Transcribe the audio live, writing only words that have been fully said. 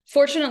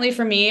Fortunately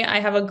for me,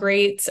 I have a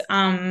great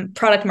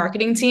product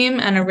marketing team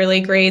and a really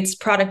great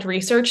product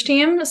research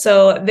team.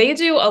 So they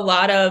do a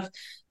lot of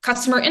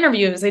customer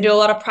interviews. They do a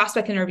lot of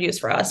prospect interviews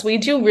for us. We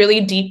do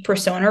really deep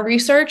persona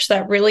research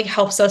that really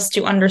helps us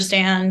to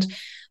understand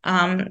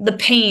the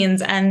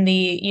pains and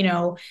the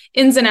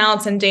ins and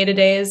outs and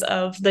day-to-days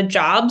of the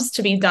jobs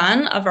to be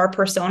done of our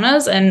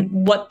personas and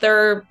what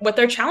their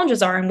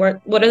challenges are and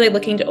what are they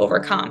looking to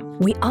overcome.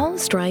 We all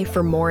strive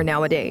for more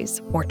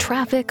nowadays. More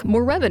traffic,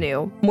 more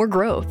revenue, more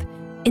growth.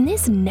 In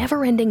this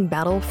never-ending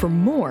battle for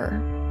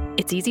more,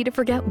 it's easy to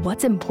forget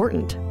what's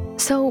important.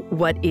 So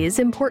what is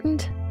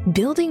important?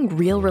 Building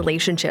real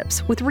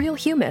relationships with real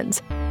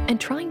humans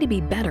and trying to be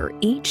better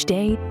each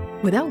day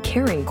without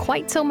caring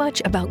quite so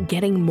much about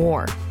getting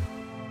more.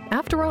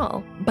 After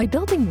all, by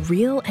building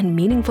real and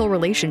meaningful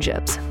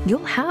relationships,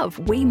 you'll have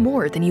way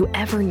more than you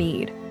ever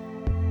need.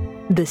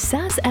 The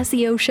SaaS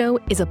SEO Show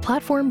is a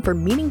platform for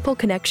meaningful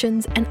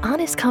connections and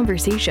honest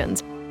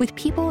conversations with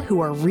people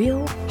who are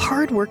real,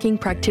 hardworking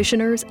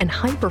practitioners and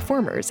high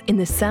performers in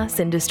the SaaS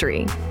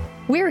industry.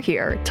 We're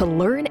here to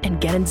learn and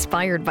get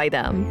inspired by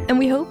them, and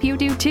we hope you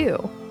do too.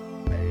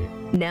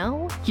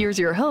 Now, here's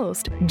your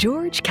host,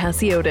 George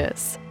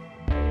Cassiotis.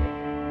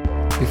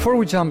 Before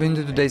we jump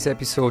into today's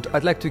episode,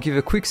 I'd like to give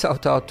a quick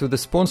shout out to the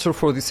sponsor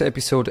for this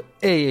episode,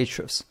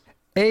 Ahrefs.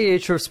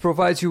 Ahrefs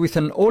provides you with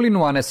an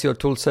all-in-one SEO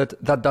toolset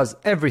that does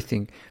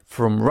everything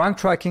from rank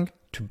tracking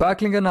to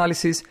backlink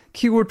analysis,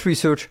 keyword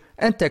research,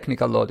 and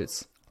technical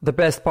audits. The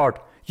best part,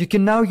 you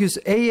can now use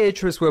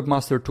Ahrefs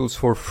Webmaster Tools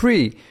for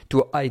free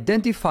to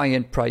identify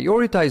and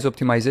prioritize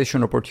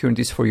optimization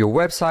opportunities for your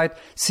website,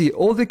 see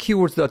all the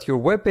keywords that your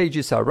web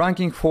pages are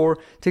ranking for,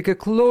 take a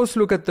close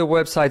look at the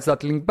websites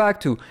that link back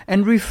to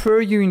and refer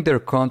you in their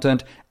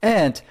content,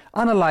 and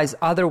analyze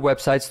other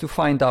websites to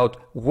find out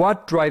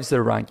what drives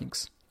their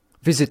rankings.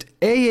 Visit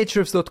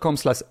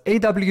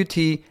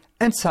ahrefs.com/AWT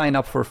and sign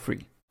up for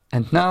free.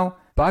 And now,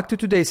 back to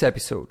today's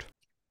episode.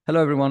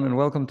 Hello everyone and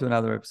welcome to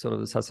another episode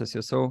of the SaaS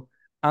SEO Show.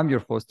 I'm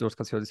your host, George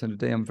Cassiotis, and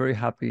today I'm very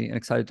happy and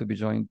excited to be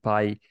joined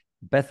by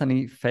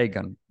Bethany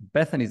Fagan.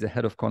 Bethany is the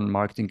head of content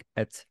marketing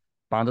at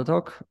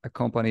PandaDoc, a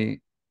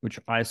company which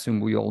I assume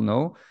we all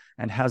know,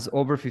 and has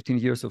over 15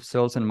 years of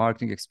sales and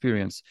marketing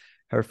experience.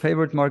 Her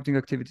favorite marketing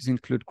activities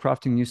include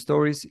crafting new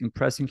stories,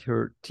 impressing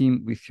her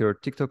team with her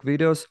TikTok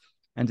videos,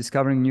 and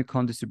discovering new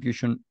content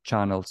distribution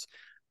channels.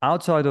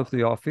 Outside of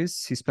the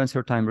office, she spends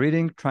her time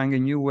reading, trying a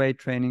new weight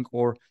training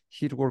or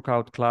HIIT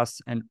workout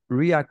class, and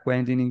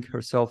reacquainting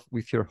herself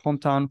with her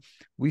hometown,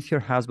 with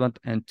her husband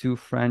and two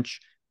French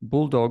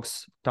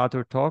bulldogs,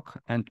 Tater Talk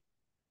and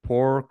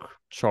Pork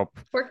Chop.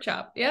 Pork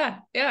chop. Yeah.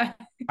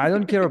 I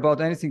don't care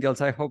about anything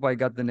else. I hope I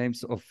got the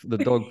names of the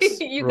dogs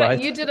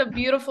right. You did a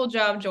beautiful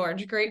job,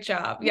 George. Great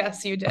job.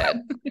 Yes, you did.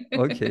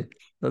 Okay,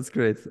 that's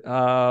great.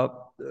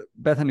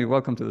 Bethany,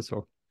 welcome to the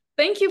show.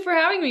 Thank you for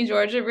having me,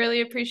 George. I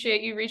really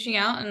appreciate you reaching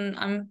out, and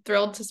I'm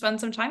thrilled to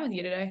spend some time with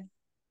you today.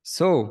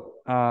 So,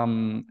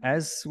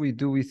 as we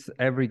do with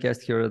every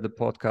guest here at the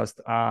podcast,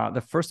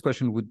 the first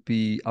question would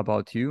be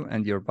about you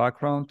and your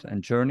background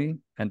and journey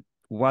and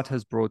what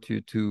has brought you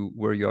to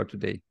where you are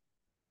today.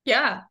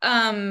 Yeah.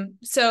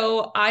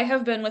 So I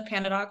have been with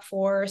PandaDoc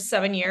for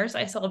 7 years.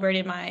 I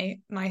celebrated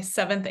my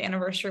 7th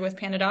anniversary with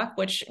PandaDoc,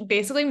 which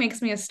basically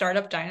makes me a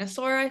startup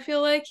dinosaur. I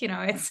feel like,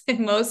 it's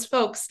most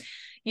folks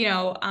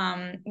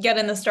get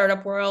in the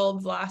startup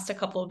world, last a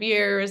couple of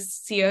years,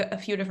 see a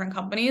few different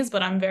companies,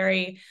 but I'm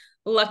very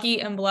lucky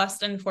and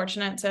blessed and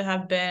fortunate to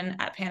have been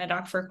at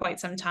PandaDoc for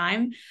quite some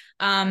time.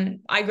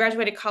 I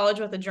graduated college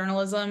with a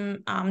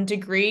journalism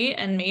degree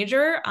and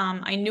major.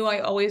 I knew I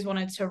always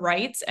wanted to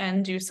write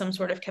and do some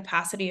sort of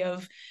capacity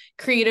of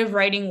creative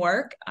writing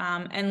work.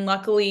 And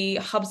luckily,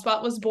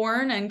 HubSpot was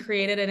born and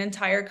created an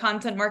entire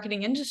content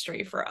marketing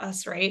industry for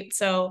us, right?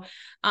 So,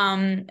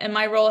 and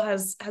my role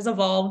has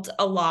evolved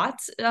a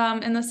lot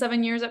in the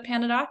 7 years at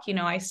PandaDoc.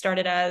 I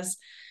started as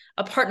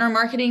a partner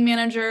marketing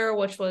manager,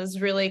 which was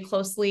really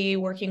closely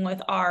working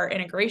with our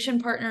integration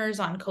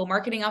partners on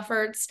co-marketing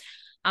efforts,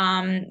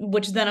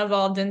 which then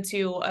evolved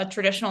into a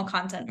traditional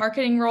content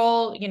marketing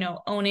role,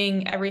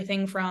 owning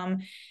everything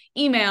from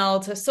email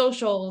to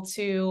social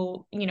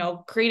to,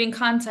 creating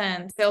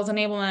content, sales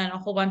enablement, a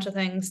whole bunch of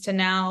things, to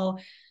now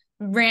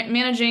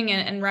managing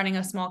and running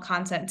a small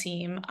content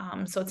team.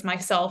 So it's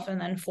myself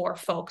and then 4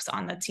 folks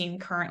on the team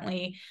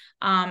currently.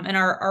 And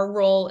our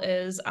role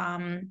is,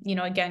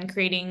 again,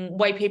 creating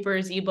white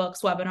papers,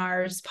 ebooks,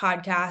 webinars,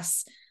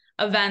 podcasts,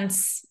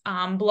 events,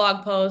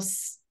 blog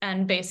posts,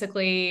 and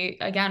basically,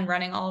 again,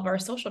 running all of our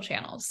social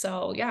channels.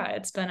 So yeah,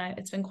 it's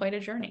been quite a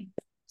journey.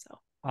 So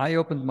I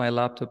opened my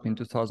laptop in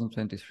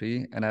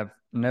 2023 and I've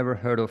never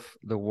heard of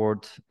the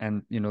word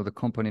and, the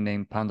company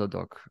name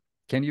PandaDoc.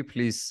 Can you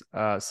please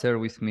share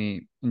with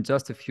me in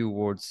just a few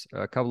words,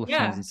 a couple of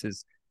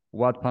sentences,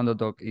 what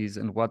PandaDoc is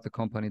and what the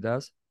company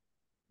does?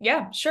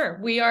 Yeah, sure.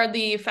 We are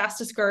the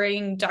fastest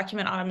growing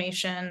document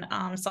automation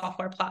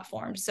software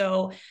platform.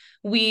 So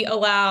we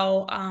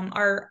allow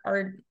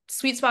our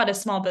sweet spot is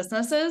small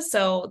businesses,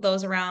 so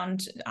those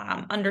around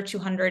under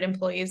 200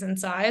 employees in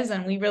size,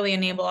 and we really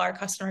enable our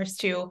customers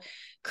to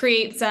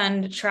create,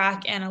 send,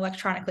 track, and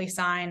electronically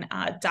sign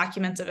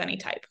documents of any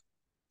type.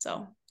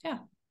 So yeah.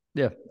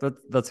 Yeah,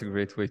 that's a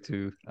great way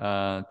to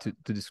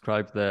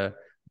describe the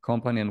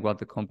company and what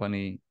the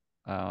company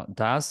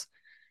does.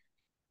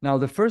 Now,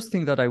 the first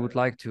thing that I would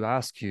like to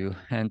ask you,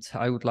 and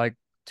I would like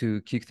to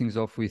kick things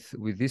off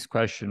with this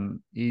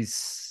question,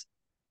 is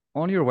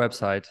on your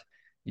website,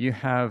 you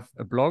have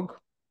a blog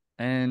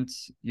and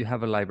you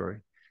have a library.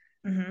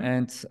 Mm-hmm.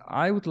 And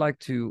I would like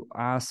to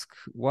ask,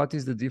 what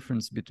is the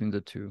difference between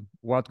the two?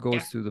 What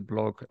goes to the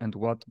blog and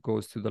what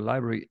goes to the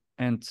library,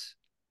 and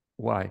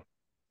why?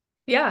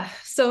 Yeah,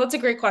 so that's a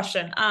great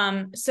question.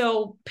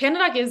 So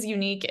PandaDoc is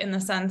unique in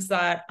the sense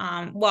that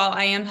while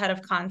I am head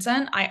of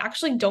content, I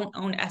actually don't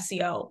own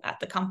SEO at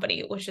the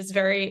company, which is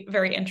very,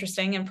 very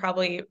interesting and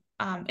probably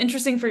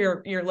interesting for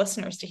your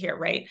listeners to hear,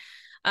 right?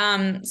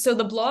 So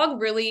the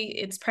blog really,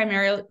 its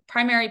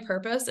primary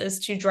purpose is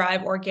to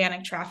drive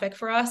organic traffic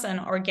for us and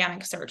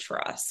organic search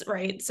for us,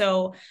 right?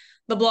 So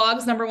the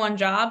blog's number one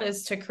job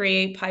is to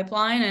create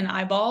pipeline and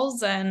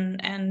eyeballs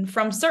and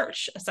from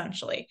search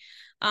essentially.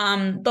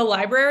 The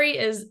library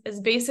is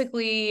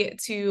basically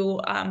to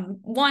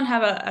one,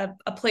 have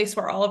a place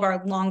where all of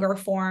our longer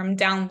form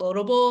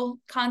downloadable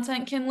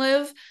content can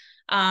live.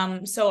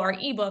 So our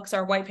ebooks,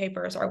 our white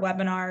papers, our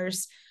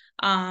webinars,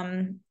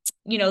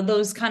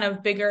 those kind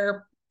of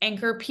bigger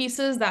anchor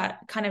pieces that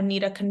kind of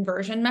need a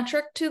conversion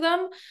metric to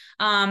them.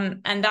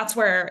 And that's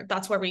where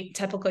we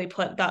typically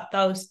put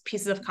those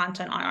pieces of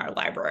content on our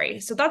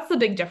library. So that's the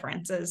big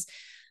difference. Is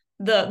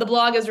the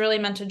blog is really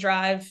meant to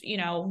drive,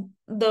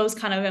 those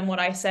kind of, in what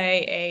I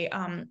say,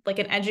 like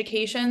an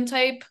education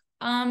type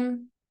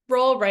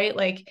role, right?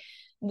 Like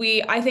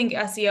I think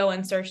SEO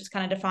and search is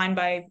kind of defined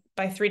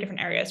by three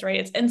different areas, right?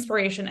 It's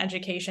inspiration,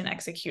 education,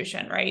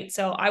 execution, right?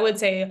 So I would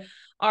say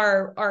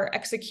our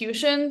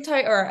execution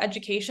type or our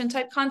education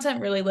type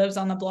content really lives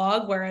on the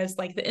blog, whereas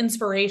like the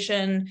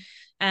inspiration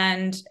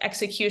and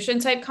execution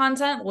type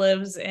content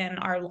lives in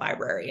our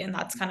library. And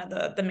that's kind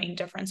of the main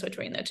difference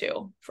between the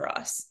two for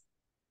us.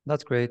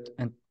 That's great.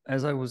 And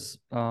as I was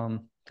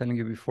telling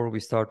you before we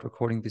start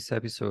recording this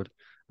episode,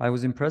 I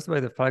was impressed by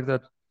the fact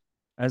that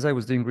as I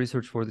was doing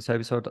research for this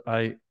episode,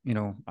 I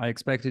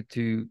expected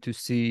to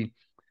see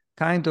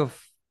kind of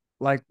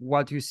like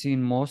what you see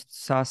in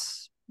most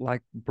SaaS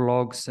like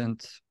blogs and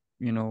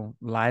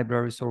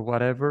libraries or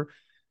whatever.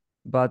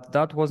 But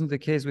that wasn't the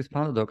case with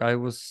PandaDoc. I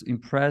was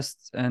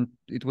impressed, and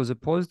it was a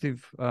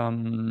positive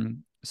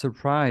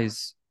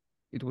surprise.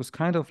 It was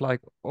kind of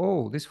like,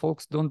 oh, these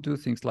folks don't do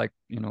things like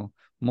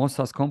most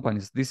SaaS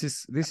companies. This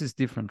is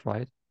different,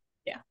 right?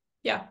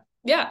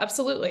 Yeah,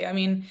 absolutely. I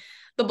mean,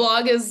 the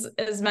blog is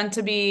meant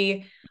to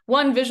be,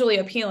 one, visually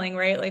appealing,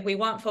 right? Like we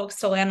want folks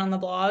to land on the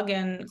blog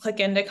and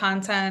click into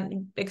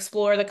content,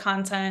 explore the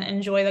content,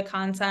 enjoy the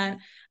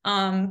content.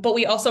 But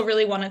we also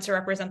really want it to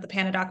represent the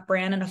PandaDoc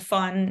brand in a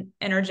fun,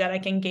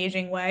 energetic,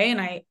 engaging way. And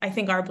I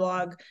think our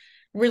blog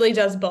really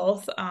does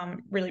both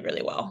really,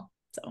 really well.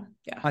 So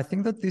yeah. I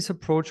think that this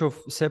approach of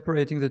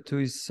separating the two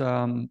is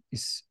a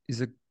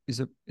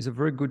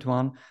very good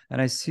one. And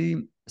I see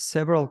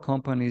several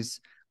companies,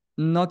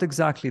 not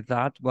exactly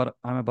that, what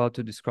I'm about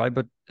to describe,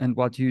 and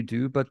what you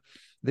do, but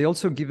they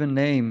also give a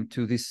name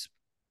to this,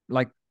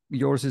 like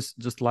yours is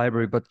just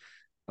library, but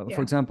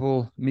for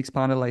example,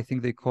 Mixpanel, I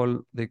think they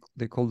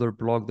call their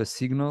blog the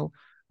Signal.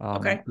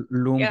 Okay.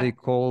 Loom, they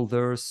call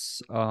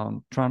theirs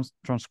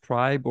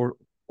Transcribe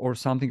or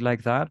something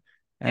like that.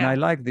 And I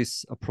like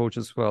this approach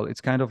as well.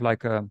 It's kind of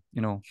like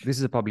this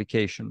is a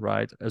publication,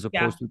 right? As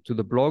opposed to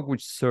the blog,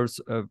 which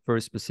serves a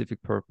very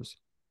specific purpose.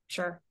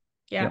 Sure.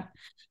 Yeah.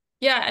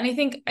 And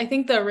I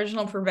think the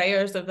original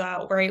purveyors of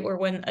that, right, were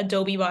when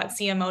Adobe bought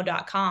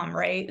CMO.com,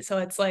 right? So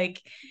it's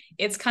like,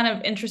 it's kind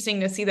of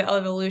interesting to see the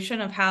evolution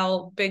of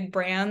how big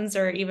brands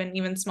or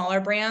even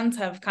smaller brands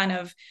have kind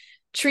of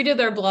treated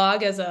their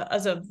blog as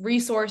a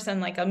resource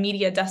and like a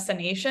media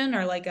destination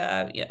or like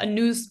a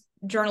news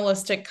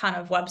journalistic kind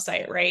of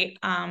website, right?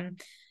 And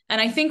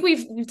I think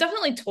we've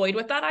definitely toyed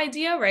with that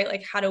idea, right?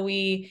 Like, how do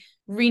we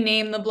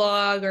rename the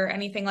blog or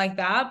anything like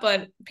that?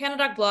 But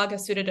PandaDoc blog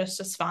has suited us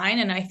just fine,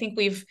 and I think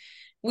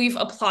we've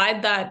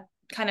applied that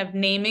kind of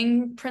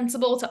naming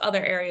principle to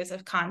other areas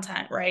of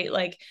content, right?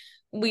 Like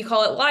we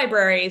call it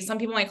library. Some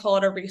people might call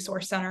it a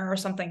resource center or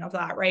something of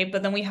that, right?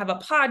 But then we have a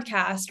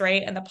podcast,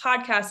 right? And the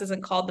podcast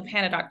isn't called the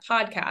PandaDoc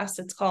podcast.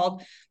 It's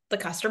called the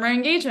Customer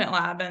Engagement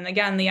Lab. And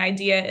again, the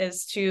idea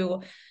is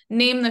to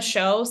name the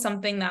show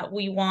something that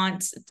we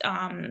want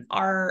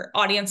our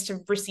audience to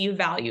receive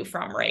value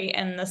from, right?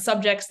 And the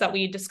subjects that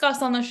we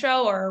discuss on the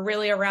show are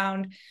really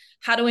around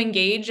how to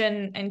engage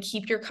and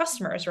keep your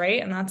customers,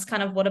 right? And that's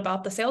kind of what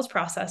about the sales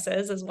process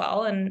is as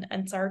well. And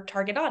it's our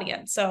target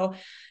audience. So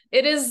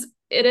it is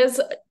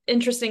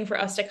interesting for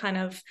us to kind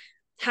of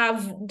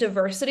have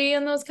diversity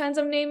in those kinds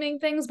of naming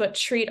things, but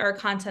treat our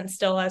content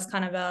still as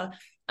kind of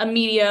a a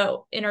media,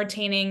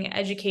 entertaining,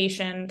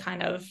 education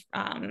kind of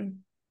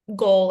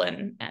goal,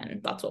 and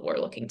that's what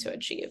we're looking to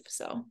achieve.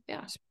 So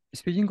yeah.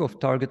 Speaking of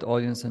target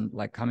audience and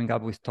like coming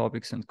up with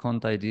topics and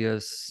content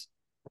ideas,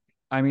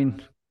 I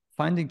mean,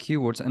 finding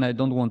keywords, and I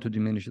don't want to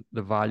diminish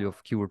the value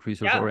of keyword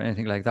research or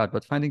anything like that,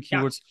 but finding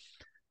keywords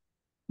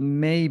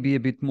may be a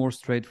bit more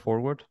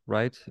straightforward,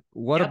 right?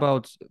 What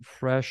about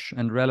fresh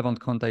and relevant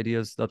content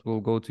ideas that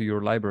will go to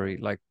your library?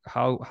 Like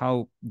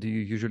how do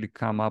you usually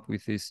come up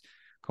with these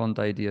content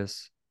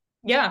ideas?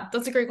 Yeah,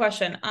 that's a great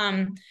question.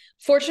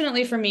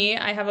 Fortunately for me,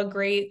 I have a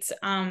great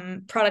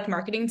product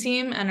marketing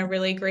team and a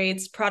really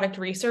great product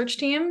research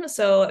team.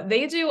 So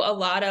they do a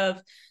lot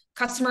of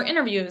customer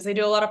interviews. They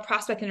do a lot of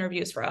prospect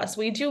interviews for us.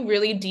 We do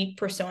really deep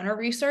persona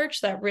research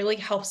that really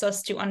helps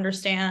us to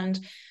understand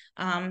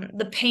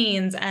the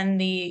pains and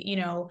the, you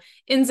know,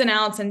 ins and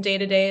outs and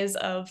day-to-days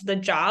of the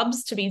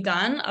jobs to be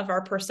done of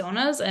our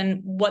personas,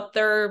 and what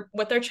their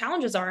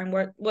challenges are, and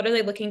what are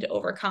they looking to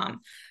overcome.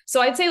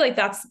 So I'd say like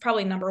that's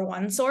probably number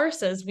one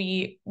source, is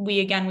we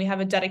have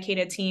a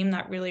dedicated team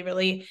that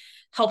really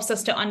helps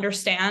us to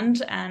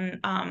understand and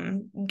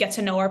get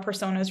to know our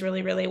personas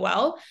really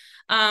well.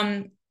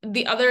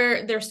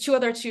 There's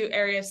two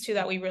areas too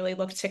that we really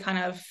look to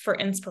kind of for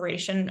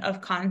inspiration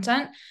of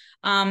content.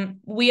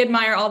 We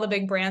admire all the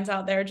big brands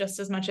out there just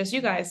as much as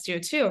you guys do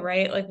too,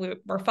 right? Like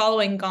we're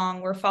following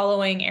Gong, we're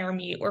following Air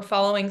Meat, we're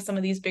following some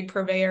of these big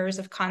purveyors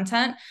of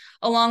content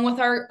along with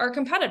our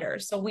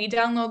competitors. So we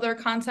download their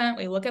content,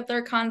 we look at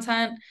their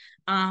content,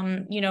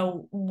 you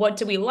know, what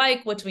do we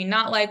like, what do we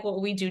not like, what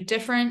will we do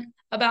different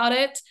about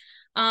it?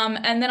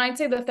 And then I'd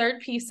say the third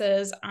piece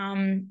is,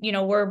 you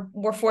know,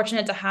 we're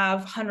fortunate to have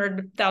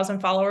 100,000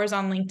 followers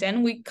on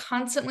LinkedIn. We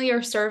constantly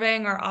are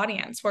surveying our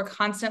audience. We're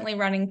constantly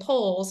running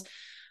polls.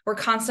 We're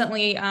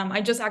constantly,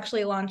 I just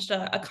actually launched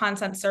a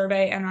content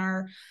survey in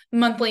our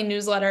monthly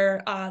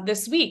newsletter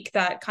this week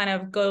that kind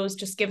of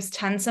gives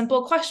 10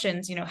 simple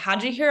questions. You know,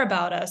 how'd you hear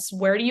about us?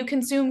 Where do you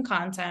consume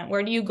content?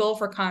 Where do you go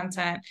for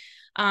content?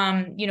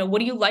 You know, what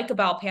do you like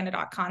about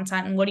PandaDoc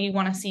content, and what do you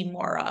want to see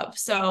more of?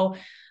 So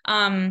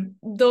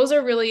those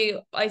are really,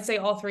 I'd say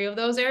all three of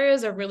those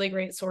areas are really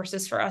great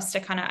sources for us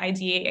to kind of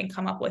ideate and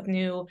come up with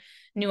new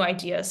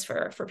ideas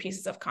for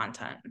pieces of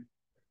content.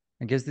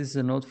 I guess this is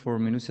a note for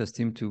Minucia's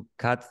team to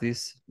cut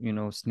this, you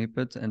know,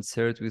 snippet and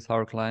share it with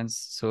our clients,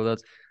 so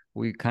that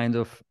we kind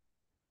of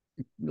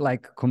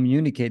like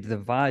communicate the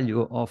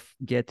value of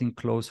getting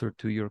closer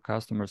to your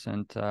customers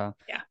and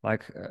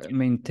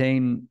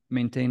maintain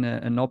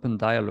an open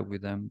dialogue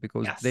with them,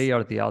 because they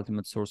are the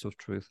ultimate source of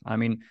truth. I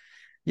mean,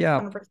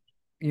 100%.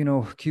 You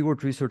know,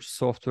 keyword research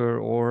software,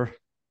 or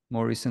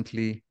more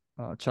recently,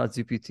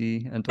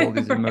 ChatGPT and all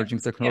these emerging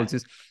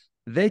technologies,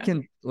 they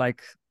can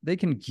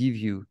give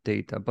you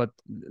data, but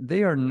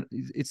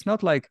it's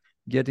not like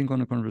getting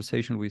on a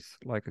conversation with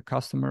like a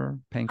customer,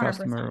 paying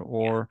customer,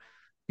 or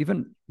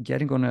even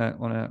getting on a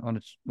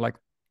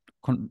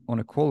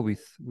call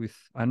with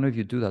I don't know if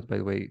you do that, by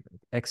the way,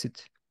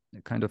 exit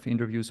kind of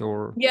interviews,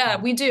 or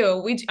we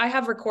do. I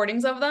have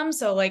recordings of them.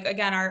 So like,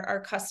 again,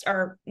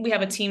 we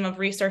have a team of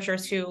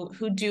researchers who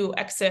do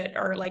exit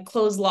or like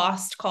close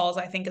lost calls,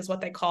 I think is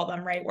what they call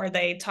them, right? Where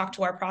they talk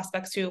to our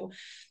prospects who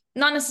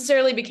not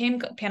necessarily became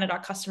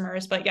PandaDoc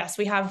customers, but yes,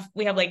 we have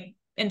like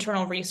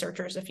internal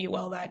researchers, if you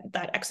will,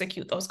 that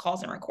execute those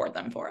calls and record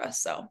them for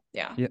us. So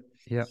yeah.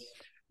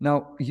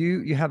 Now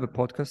you have a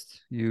podcast,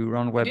 you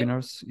run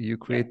webinars, you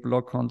create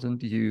blog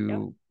content,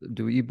 you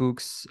do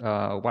ebooks,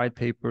 white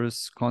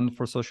papers, content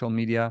for social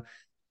media.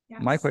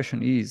 Yes. My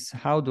question is,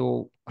 how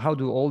do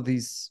all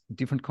these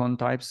different content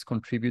types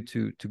contribute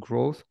to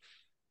growth,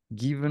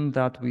 given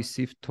that we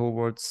shift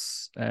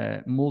towards a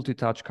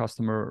multi-touch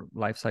customer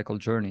lifecycle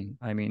journey?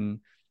 I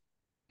mean,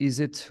 is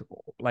it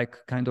like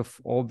kind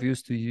of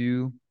obvious to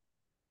you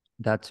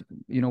that,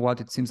 you know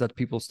what, it seems that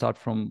people start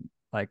from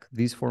like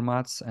these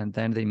formats and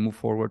then they move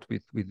forward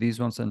with these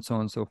ones and so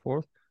on and so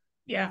forth?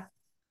 Yeah.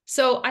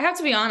 So I have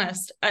to be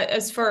honest,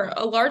 as for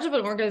a large of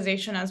an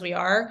organization as we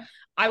are,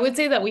 I would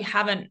say that we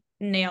haven't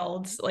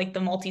nailed like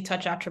the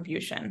multi-touch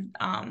attribution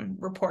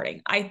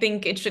reporting. I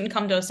think it shouldn't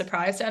come to a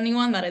surprise to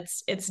anyone that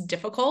it's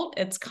difficult,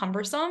 it's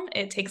cumbersome,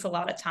 it takes a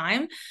lot of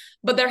time,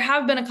 but there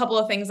have been a couple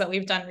of things that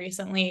we've done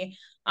recently.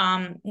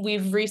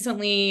 We've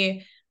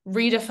recently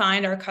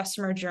redefined our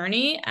customer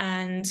journey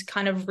and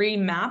kind of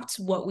remapped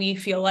what we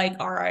feel like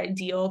our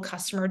ideal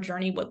customer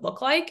journey would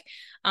look like,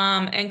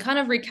 and kind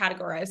of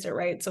recategorized it,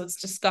 right? So it's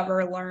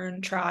discover,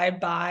 learn, try,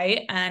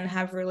 buy, and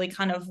have really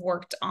kind of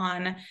worked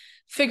on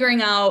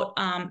figuring out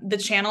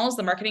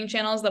the marketing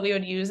channels that we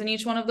would use in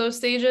each one of those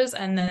stages.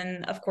 And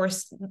then, of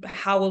course,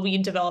 how will we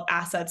develop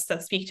assets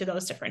that speak to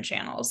those different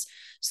channels?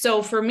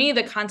 So for me,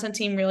 the content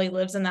team really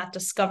lives in that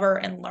discover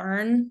and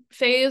learn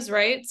phase,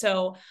 right?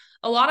 So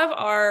a lot of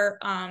our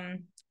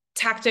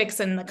tactics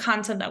and the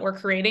content that we're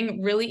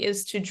creating really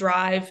is to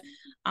drive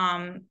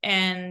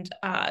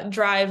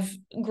drive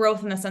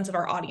growth in the sense of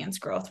our audience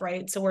growth,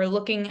 right? So we're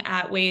looking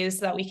at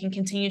ways that we can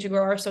continue to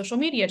grow our social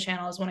media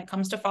channels when it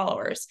comes to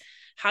followers.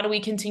 how do we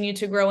continue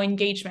to grow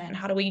engagement?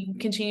 How do we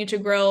continue to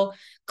grow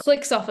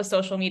clicks off of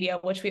social media,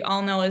 which we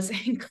all know is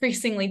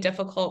increasingly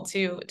difficult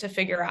to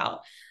figure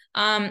out.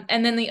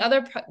 And then the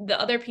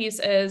other piece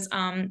is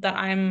that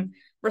I'm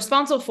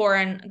responsible for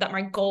and that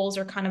my goals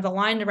are kind of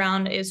aligned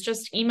around is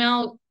just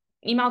email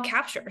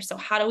capture. So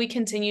how do we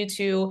continue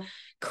to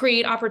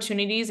create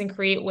opportunities and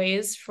create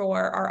ways for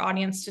our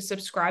audience to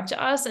subscribe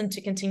to us and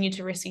to continue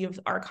to receive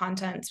our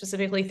content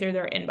specifically through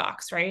their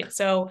inbox, right?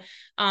 So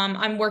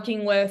I'm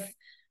working with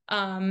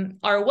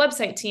our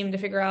website team to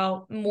figure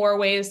out more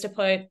ways to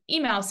put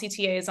email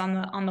CTAs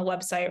on the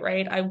website,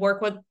 right? I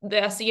work with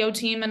the SEO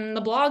team and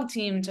the blog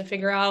team to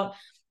figure out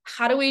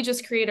how do we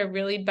just create a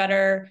really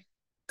better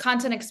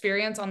content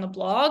experience on the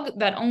blog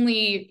that not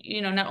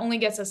only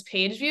gets us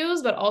page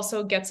views, but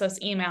also gets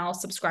us email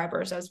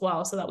subscribers as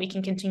well, so that we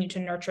can continue to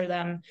nurture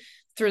them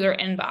through their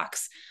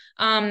inbox.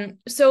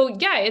 So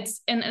yeah,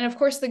 and of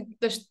course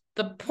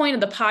the point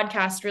of the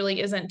podcast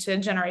really isn't to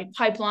generate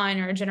pipeline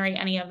or generate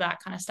any of that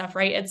kind of stuff,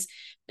 right?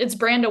 It's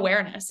brand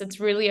awareness. It's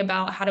really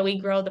about how do we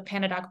grow the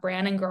PandaDoc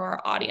brand and grow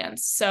our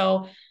audience.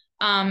 So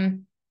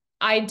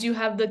I do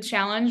have the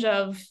challenge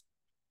of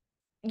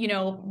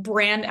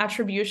brand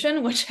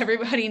attribution, which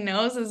everybody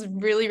knows is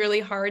really, really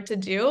hard to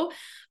do.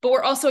 But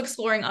we're also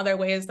exploring other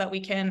ways that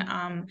we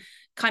can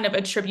kind of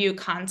attribute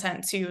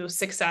content to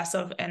success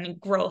and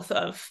growth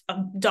of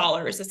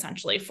dollars,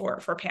 essentially, for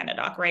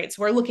PandaDoc, right?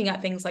 So we're looking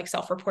at things like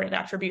self-reported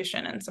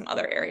attribution and some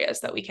other areas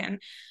that we can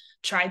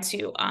try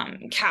to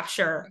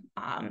capture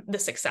the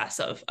success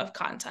of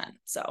content.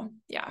 So,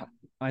 yeah.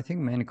 I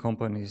think many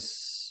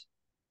companies,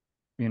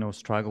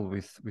 struggle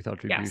with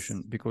attribution.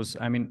 Yes. Because,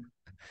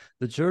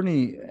 the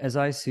journey, as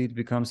I see it,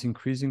 becomes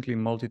increasingly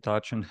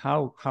multi-touch. And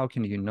how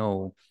can you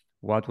know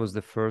what was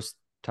the first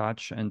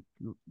touch and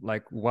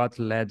like what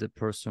led a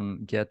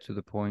person get to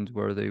the point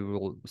where they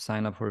will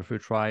sign up for a free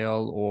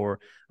trial or,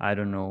 I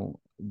don't know,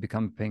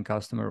 become a paying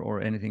customer or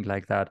anything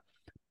like that?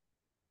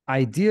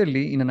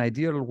 Ideally, in an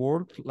ideal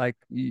world, like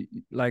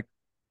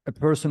a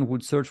person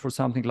would search for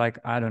something like,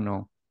 I don't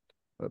know,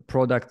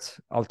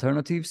 product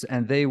alternatives,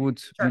 and they would,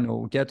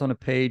 sure, get on a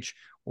page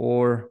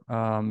or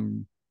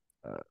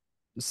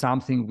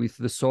something with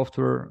the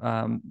software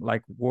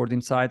like Word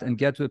inside and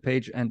get to a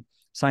page and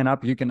sign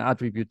up. You can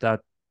attribute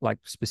that like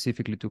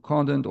specifically to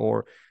content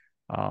or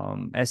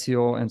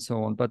SEO and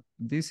so on. But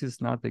this is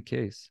not the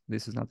case.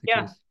 This is not the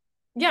case.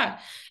 Yeah,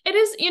 it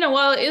is,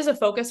 while it is a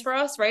focus for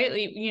us,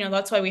 right?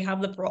 That's why we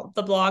have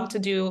the blog to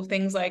do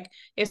things like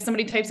if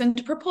somebody types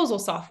into proposal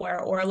software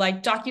or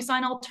like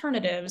DocuSign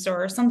alternatives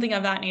or something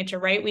of that nature,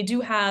 right? We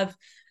do have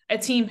a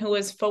team who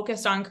is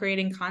focused on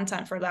creating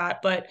content for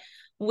that, but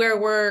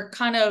where we're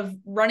kind of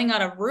running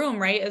out of room,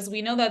 right, is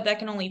we know that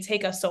can only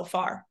take us so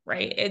far,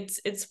 right?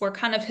 We're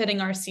kind of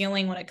hitting our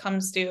ceiling when it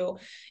comes to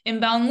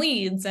inbound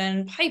leads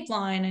and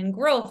pipeline and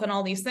growth and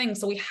all these things.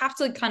 So we have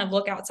to kind of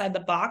look outside the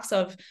box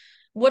of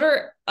what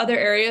are other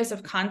areas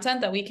of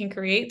content that we can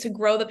create to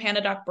grow the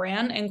PandaDoc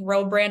brand and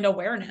grow brand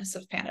awareness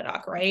of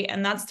PandaDoc, right?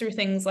 And that's through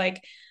things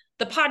like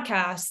the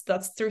podcast.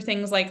 That's through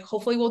things like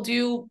hopefully we'll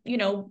do,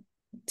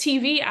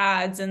 TV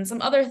ads and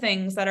some other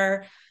things that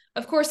are,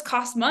 of course,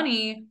 cost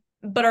money,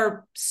 but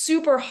are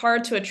super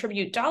hard to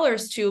attribute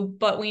dollars to,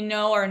 but we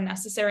know are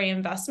necessary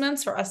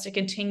investments for us to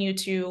continue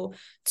to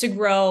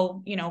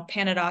grow,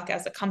 PandaDoc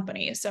as a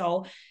company.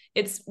 So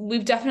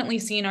we've definitely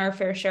seen our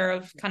fair share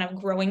of kind of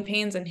growing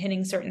pains and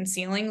hitting certain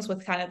ceilings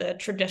with kind of the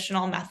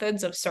traditional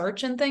methods of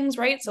search and things,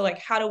 right? So like,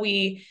 how do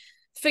we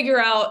figure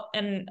out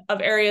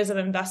of areas of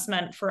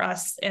investment for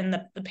us in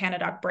the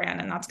PandaDoc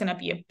brand? And that's going to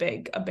be a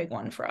big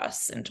one for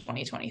us in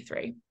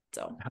 2023.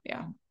 So,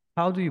 yeah.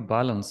 How do you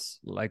balance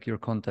like your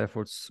content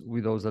efforts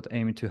with those that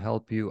aim to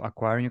help you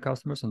acquire new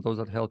customers and those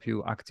that help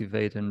you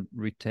activate and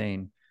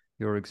retain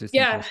your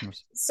existing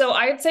customers? So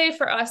I'd say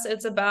for us,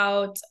 it's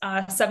about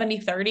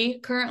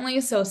 70-30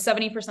 currently. So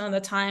 70% of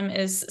the time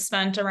is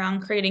spent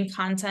around creating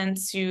content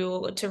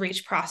to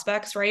reach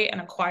prospects, right, and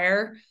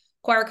acquire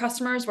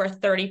customers, where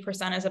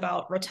 30% is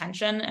about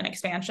retention and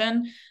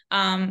expansion.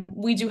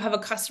 We do have a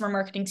customer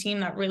marketing team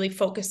that really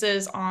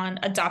focuses on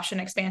adoption,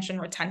 expansion,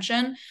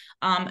 retention.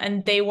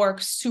 And they work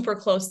super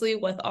closely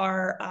with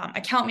our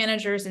account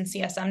managers and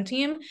CSM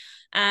team.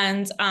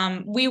 And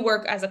we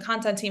work as a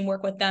content team,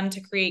 work with them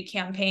to create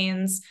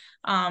campaigns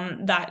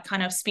that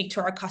kind of speak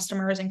to our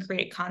customers and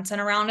create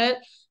content around it.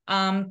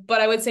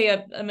 But I would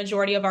say a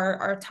majority of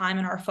our time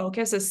and our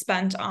focus is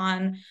spent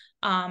on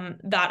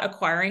that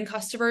acquiring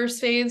customers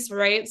phase,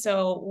 right?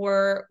 So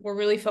we're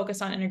really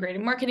focused on integrated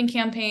marketing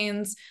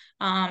campaigns,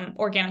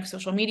 organic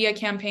social media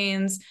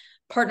campaigns,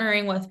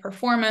 partnering with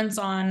performance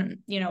on,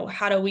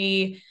 how do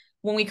we,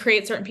 when we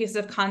create certain pieces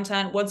of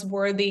content, what's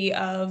worthy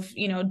of,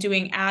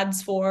 doing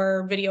ads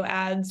for, video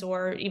ads,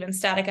 or even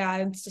static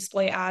ads,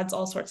 display ads,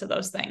 all sorts of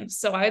those things.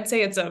 So I'd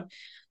say it's a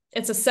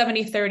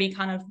 70-30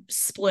 kind of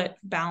split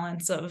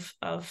balance of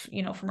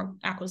from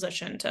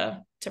acquisition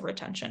to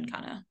retention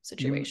kind of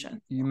situation.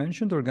 You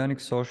mentioned organic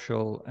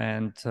social,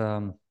 and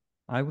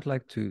I would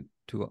like to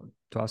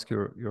ask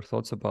your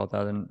thoughts about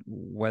that and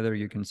whether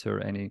you consider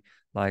any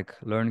like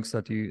learnings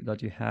that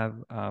you have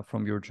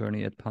from your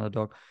journey at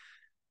PandaDoc?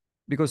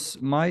 Because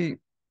my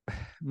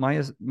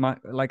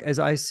like, as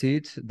I see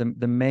it,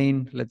 the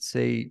main, let's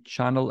say,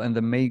 channel and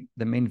the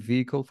main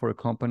vehicle for a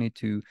company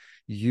to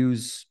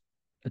use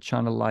a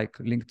channel like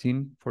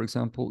LinkedIn, for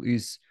example,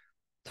 is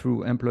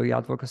through employee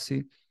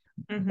advocacy.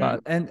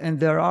 But and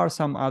there are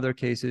some other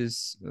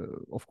cases,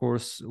 of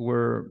course,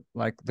 where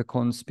like the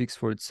con speaks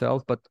for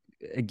itself, but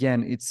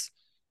again,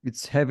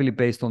 it's heavily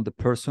based on the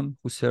person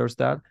who shares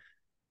that.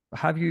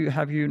 Have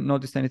you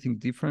noticed anything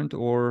different,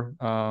 or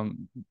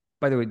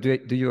by the way,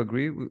 do you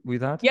agree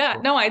with that? Yeah,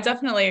 no, I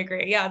definitely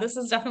agree. Yeah, this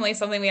is definitely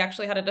something we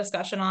actually had a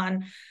discussion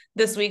on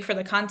this week for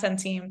the content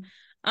team.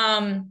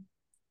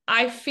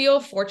 I feel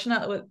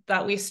fortunate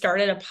that we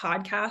started a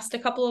podcast a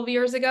couple of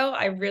years ago.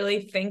 I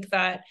really think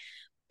that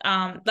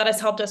that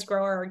has helped us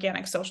grow our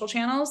organic social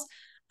channels.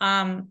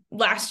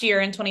 Last year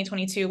in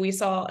 2022, we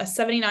saw a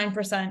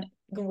 79%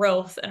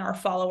 growth in our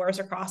followers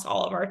across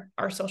all of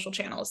our social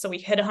channels. So we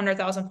hit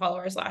 100,000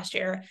 followers last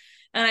year.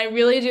 And I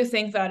really do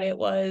think that it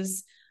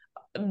was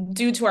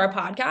due to our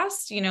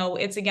podcast.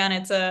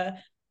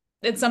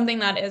 It's something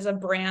that is a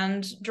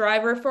brand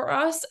driver for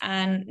us.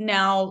 And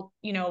now,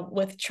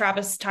 with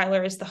Travis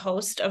Tyler as the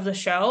host of the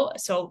show.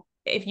 So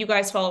if you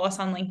guys follow us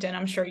on LinkedIn,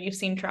 I'm sure you've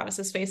seen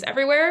Travis's face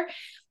everywhere.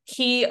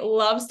 He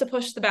loves to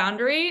push the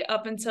boundary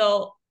up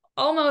until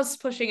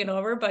almost pushing it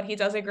over, but he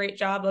does a great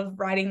job of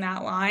riding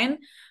that line.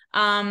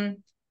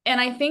 And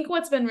I think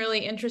what's been really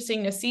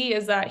interesting to see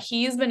is that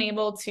he's been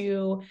able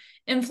to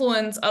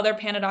influence other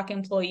PandaDoc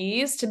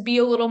employees to be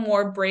a little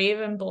more brave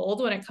and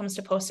bold when it comes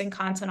to posting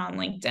content on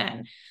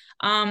LinkedIn.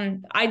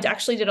 I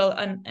actually did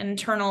an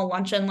internal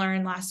lunch and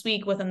learn last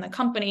week within the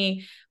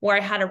company where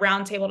I had a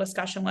roundtable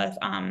discussion with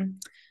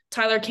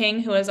Tyler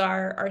King, who is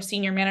our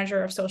senior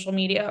manager of social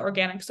media,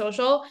 organic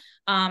social.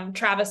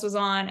 Travis was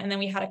on, and then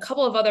we had a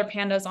couple of other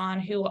pandas on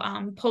who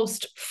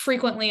post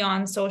frequently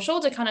on social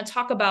to kind of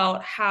talk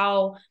about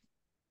how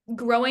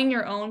growing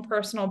your own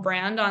personal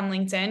brand on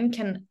LinkedIn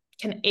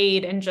can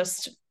aid in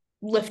just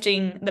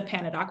lifting the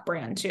PandaDoc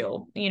brand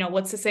too.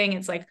 What's the saying?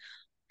 It's like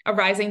a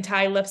rising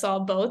tide lifts all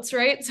boats,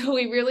 right? So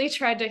we really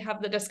tried to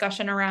have the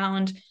discussion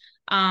around,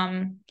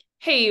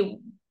 hey,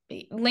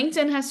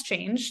 LinkedIn has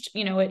changed.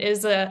 It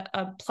is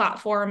a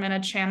platform and a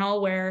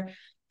channel where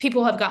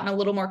people have gotten a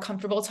little more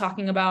comfortable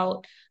talking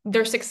about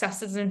their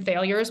successes and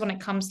failures when it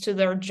comes to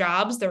their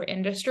jobs, their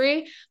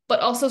industry,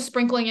 but also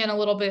sprinkling in a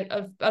little bit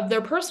of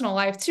their personal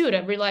life too, to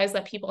realize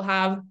that people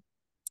have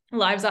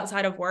lives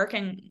outside of work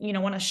and,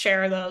 want to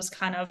share those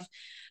kind of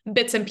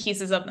bits and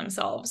pieces of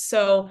themselves.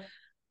 So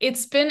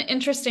it's been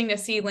interesting to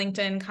see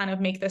LinkedIn kind of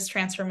make this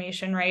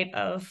transformation, right,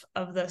 of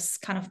this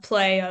kind of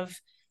play of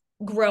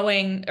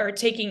growing or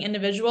taking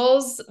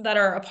individuals that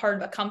are a part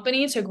of a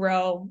company to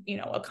grow,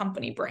 a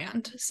company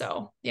brand.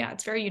 So yeah,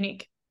 it's very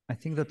unique. I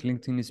think that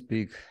LinkedIn is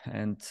big,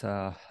 and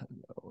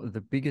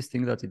the biggest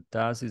thing that it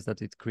does is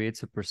that it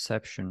creates a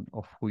perception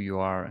of who you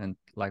are and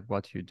like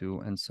what you do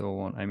and so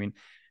on. I mean,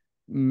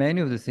 many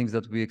of the things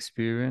that we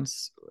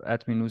experience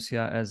at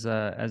Minusia as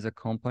a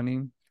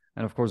company,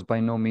 and of course,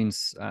 by no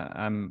means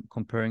I'm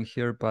comparing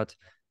here, but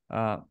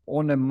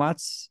on a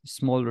much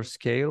smaller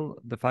scale,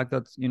 the fact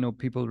that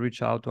people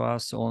reach out to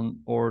us or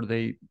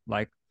we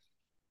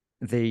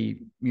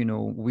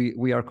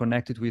are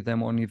connected with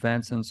them on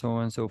events and so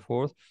on and so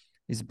forth,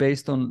 is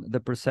based on the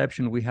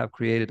perception we have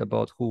created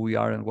about who we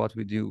are and what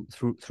we do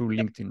through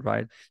LinkedIn,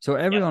 right? So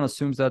everyone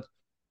assumes that,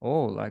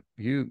 oh, like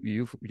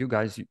you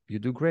guys, you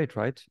do great,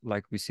 right?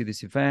 Like we see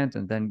this event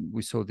and then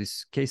we saw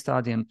this case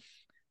study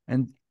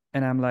and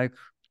I'm like,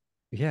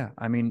 yeah,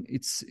 I mean,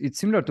 it's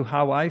similar to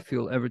how I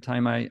feel every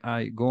time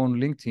I go on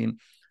LinkedIn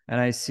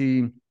and I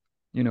see,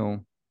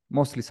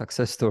 mostly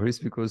success stories,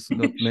 because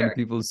not many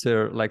people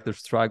share like their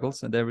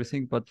struggles and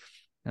everything. But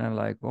and I'm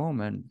like, oh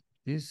man,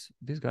 these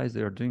guys,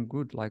 they are doing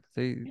good. Like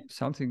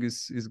something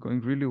is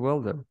going really well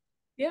there.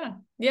 Yeah.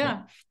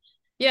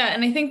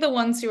 And I think the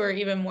ones who are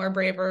even more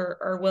brave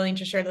are willing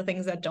to share the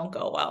things that don't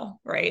go well,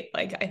 right?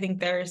 Like I think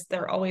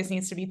there always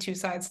needs to be two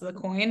sides to the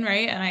coin,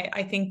 right? And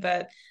I think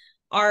that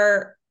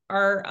our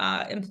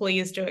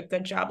employees do a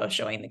good job of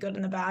showing the good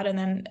and the bad,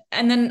 and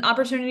then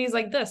opportunities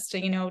like this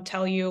to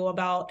tell you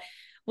about,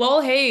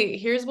 well, hey,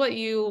 here's what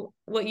you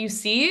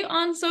see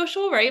on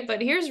social, right?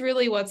 But here's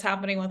really what's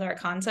happening with our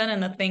content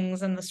and the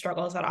things and the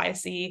struggles that I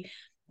see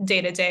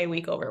day to day,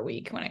 week over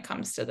week, when it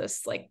comes to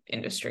this like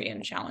industry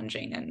and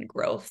challenging and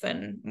growth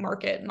and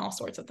market and all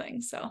sorts of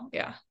things. So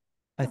yeah,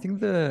 I think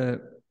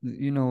the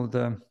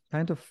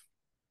kind of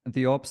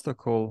the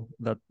obstacle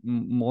that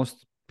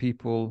most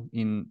people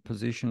in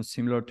positions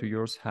similar to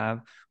yours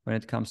have when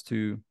it comes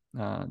to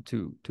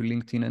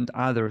LinkedIn and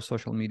other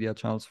social media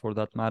channels for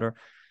that matter,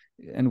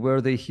 and where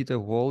they hit a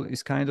wall,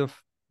 is kind of,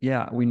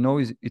 yeah, we know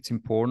it's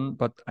important,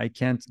 but I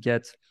can't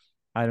get,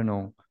 I don't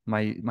know,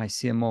 my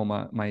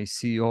CMO, my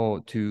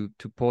CEO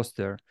to post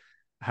there.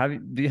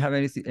 Do you have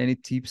any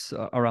tips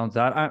around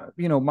that?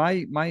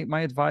 My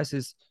advice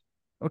is,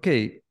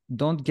 okay,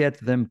 don't get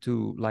them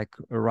to like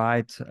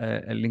write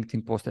a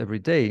LinkedIn post every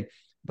day,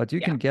 but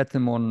you can get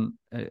them on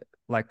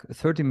like a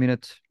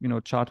 30-minute,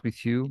 chat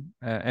with you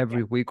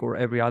every week or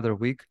every other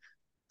week,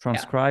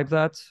 transcribe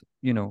that,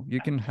 you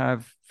can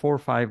have 4 or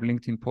 5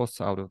 LinkedIn posts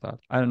out of that.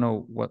 I don't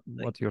know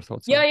what your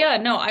thoughts are. Yeah,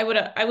 no, I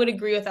would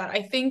agree with that.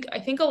 I think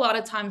a lot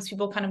of times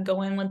people kind of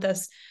go in with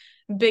this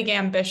big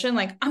ambition,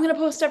 like I'm going to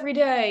post every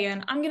day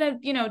and I'm going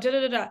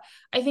to,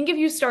 I think if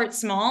you start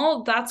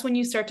small, that's when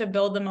you start to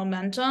build the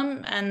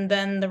momentum, and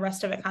then the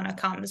rest of it kind of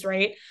comes,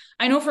 right?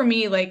 I know for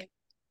me, like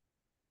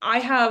I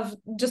have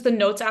just the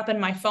notes app in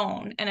my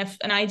phone, and if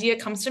an idea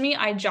comes to me,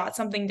 I jot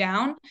something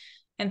down.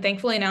 And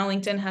thankfully now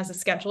LinkedIn has a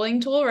scheduling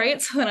tool,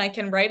 right? So that I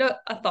can write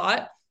a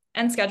thought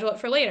and schedule it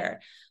for later.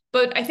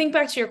 But I think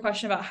back to your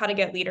question about how to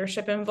get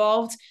leadership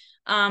involved.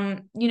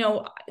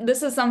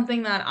 This is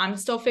something that I'm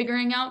still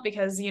figuring out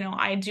because,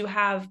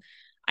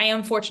 I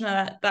am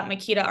fortunate that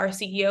Makita, our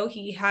CEO,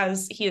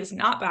 he is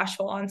not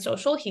bashful on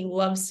social. He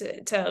loves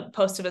to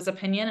post of his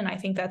opinion, and I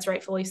think that's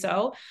rightfully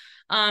so.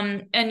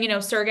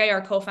 Sergey,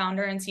 our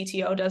co-founder and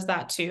CTO, does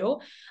that too.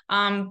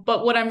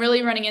 But what I'm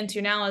really running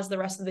into now is the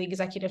rest of the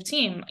executive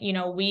team.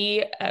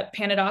 We at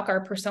PandaDoc,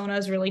 our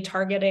personas really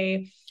target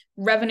a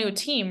revenue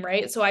team,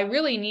 right? So I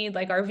really need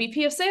like our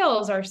VP of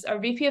sales, our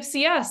VP of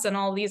CS, and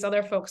all these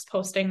other folks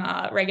posting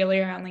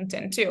regularly on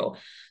LinkedIn too.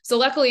 So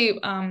luckily,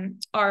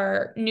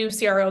 our new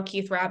CRO,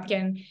 Keith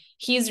Rabkin,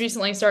 he's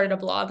recently started a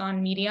blog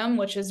on Medium,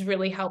 which has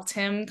really helped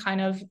him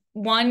kind of,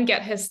 one,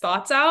 get his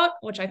thoughts out,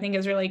 which I think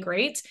is really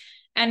great,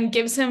 and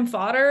gives him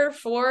fodder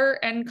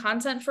and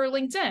content for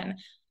LinkedIn.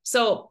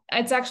 So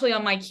it's actually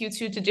on my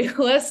Q2 to-do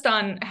list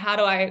on how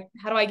do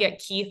I get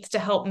Keith to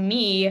help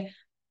me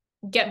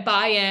get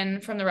buy-in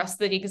from the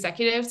rest of the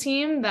executive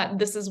team that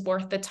this is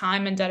worth the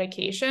time and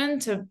dedication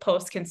to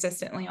post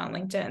consistently on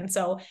LinkedIn.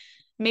 So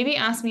maybe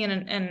ask me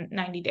in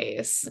 90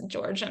 days,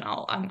 George, and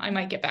I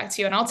might get back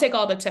to you, and I'll take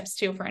all the tips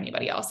too for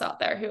anybody else out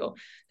there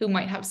who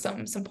might have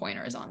some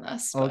pointers on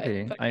this.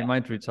 Okay, but I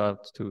might reach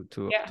out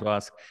to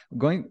ask.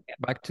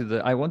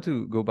 I want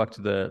to go back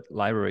to the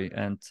library,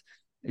 and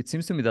it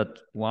seems to me that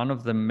one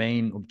of the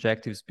main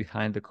objectives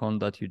behind the content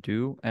that you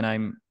do,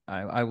 and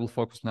I will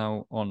focus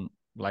now on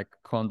like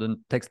content,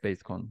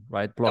 text-based content,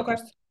 right? Blog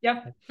posts.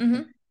 Yeah.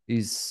 Mm-hmm.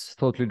 Is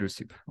thought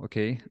leadership,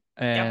 okay?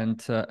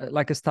 And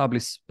like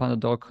establish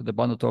PandaDoc, the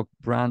PandaDoc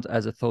brand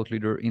as a thought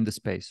leader in the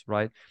space,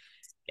 right?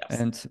 Yes.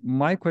 And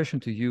my question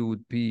to you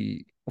would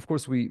be, of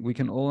course, we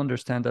can all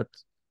understand that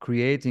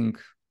creating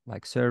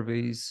like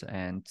surveys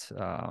and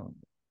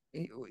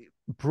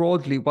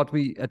broadly, what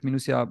we at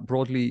Minutia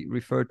broadly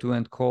refer to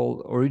and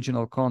call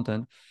original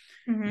content,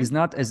 is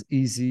not as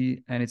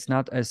easy, and it's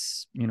not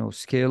as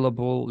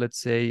scalable,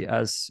 let's say,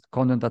 as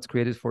content that's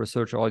created for a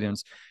search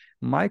audience.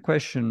 My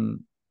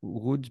question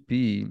would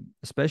be,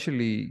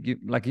 especially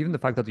given the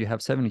fact that you have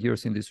 7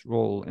 years in this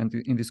role and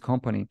in this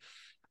company,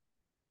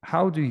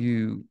 how do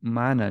you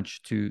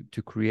manage to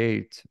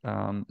create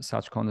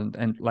such content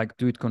and like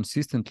do it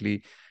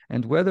consistently,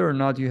 and whether or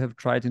not you have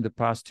tried in the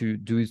past to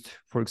do it,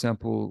 for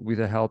example, with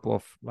the help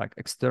of like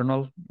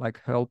external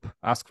help,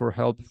 ask for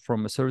help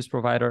from a service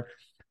provider?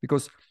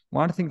 Because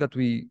one thing that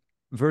we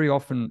very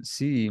often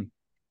see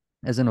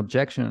as an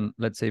objection,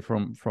 let's say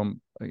from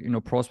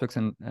prospects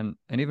and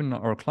even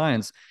our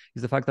clients,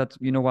 is the fact that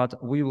what,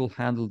 we will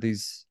handle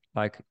these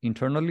like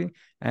internally,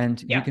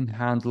 and you can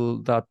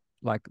handle that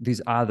like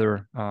these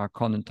other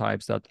content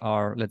types that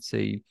are, let's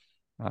say,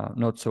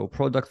 not so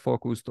product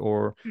focused,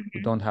 or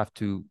we don't have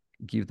to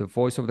give the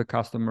voice of the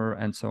customer,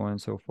 and so on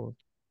and so forth.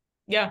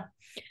 Yeah.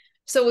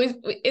 So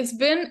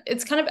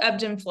it's kind of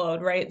ebbed and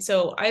flowed, right?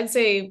 So I'd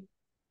say,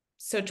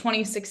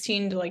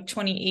 2016 to like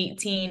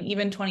 2018,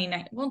 even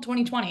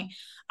 2020,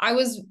 I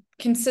was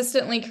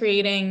consistently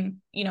creating,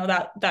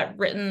 that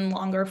written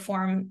longer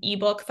form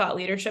ebook thought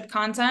leadership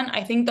content.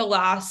 I think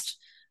the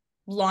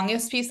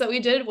longest piece that we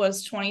did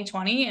was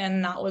 2020.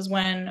 And that was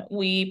when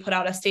we put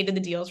out a state of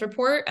the deals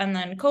report, and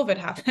then COVID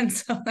happened.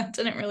 So that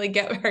didn't really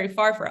get very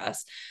far for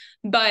us.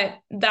 But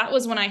that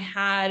was when I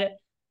had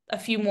a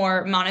few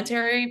more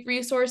monetary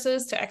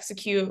resources to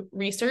execute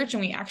research,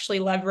 and we actually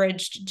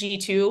leveraged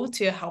G2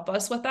 to help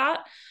us with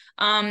that.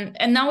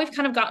 And now we've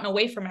kind of gotten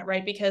away from it,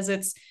 right? Because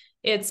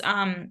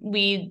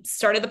we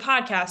started the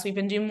podcast, we've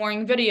been doing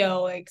morning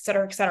video, et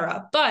cetera, et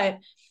cetera. But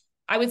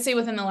I would say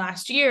within the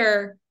last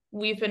year,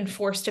 we've been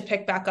forced to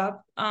pick back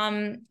up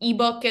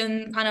ebook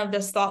and kind of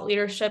this thought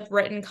leadership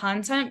written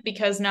content,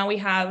 because now we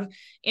have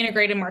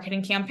integrated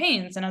marketing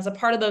campaigns. And as a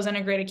part of those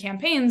integrated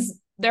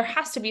campaigns, there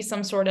has to be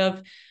some sort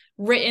of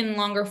written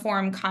longer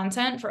form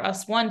content for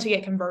us, one, to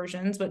get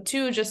conversions, but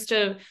two, just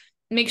to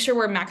make sure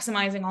we're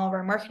maximizing all of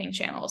our marketing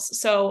channels.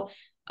 So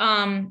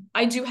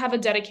I do have a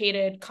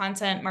dedicated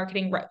content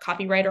marketing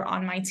copywriter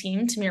on my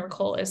team. Tamira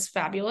Cole is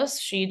fabulous.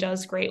 She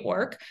does great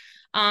work.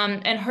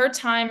 And her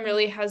time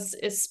really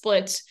is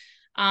split.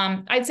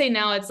 I'd say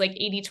now it's like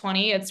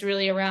 80-20. It's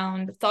really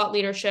around thought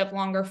leadership,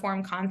 longer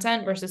form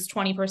content, versus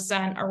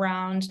 20%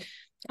 around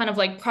kind of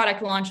like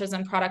product launches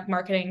and product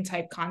marketing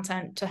type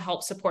content to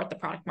help support the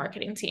product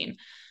marketing team.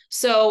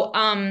 So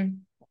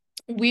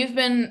we've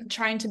been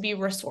trying to be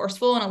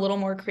resourceful and a little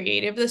more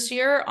creative this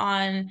year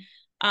on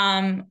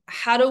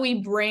how do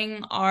we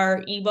bring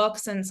our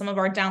ebooks and some of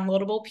our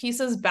downloadable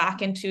pieces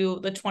back into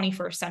the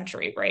 21st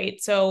century,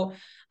 right? So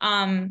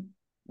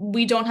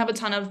we don't have a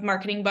ton of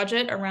marketing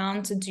budget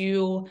around to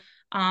do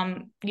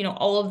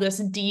all of this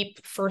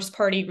deep first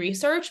party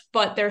research,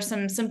 but there's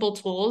some simple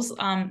tools.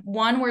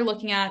 One we're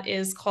looking at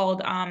is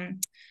called,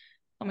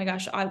 oh my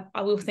gosh,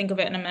 I will think of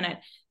it in a minute.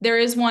 There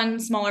is one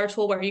smaller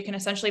tool where you can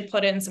essentially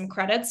put in some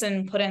credits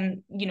and put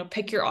in,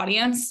 pick your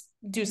audience,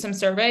 do some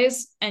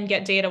surveys and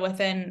get data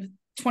within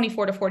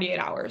 24 to 48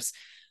 hours.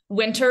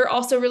 Winter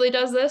also really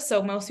does this.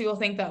 So most people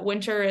think that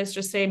Winter is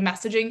just a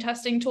messaging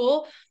testing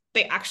tool.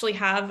 They actually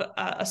have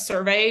a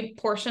survey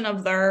portion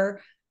of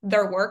their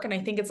work. And I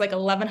think it's like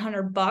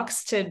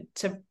 $1,100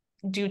 to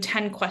do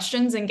 10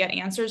 questions and get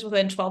answers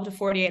within 12 to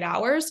 48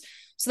 hours.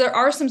 So there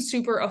are some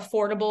super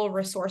affordable,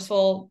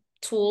 resourceful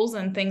tools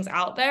and things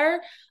out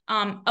there.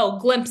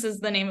 Glimpse is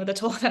the name of the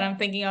tool that I'm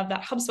thinking of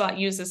that HubSpot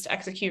uses to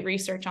execute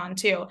research on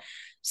too.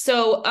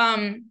 So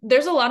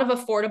there's a lot of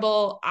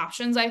affordable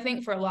options, I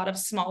think, for a lot of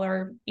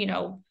smaller,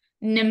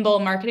 nimble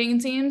marketing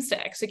teams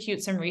to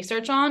execute some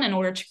research on in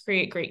order to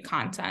create great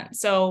content.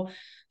 So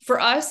for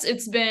us,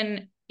 it's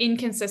been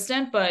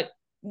inconsistent, but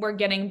we're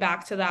getting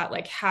back to that.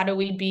 Like, how do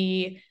we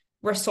be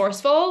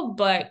resourceful,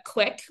 but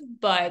quick,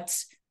 but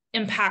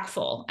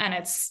impactful? And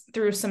it's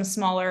through some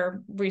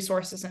smaller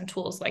resources and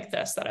tools like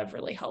this that have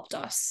really helped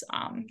us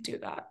do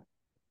that.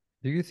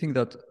 Do you think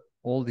that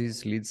all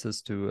this leads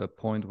us to a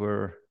point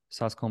where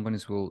SaaS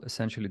companies will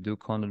essentially do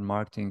content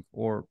marketing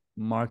or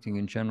marketing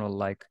in general,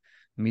 like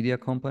media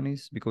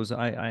companies? Because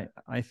I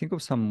think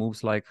of some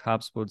moves like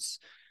HubSpot's,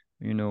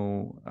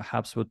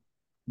 HubSpot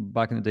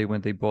back in the day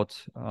when they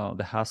bought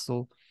the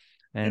Hustle,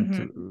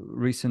 and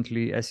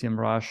recently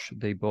SEMrush,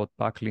 they bought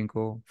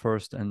Backlinko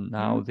first, and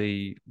now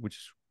they,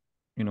 which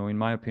in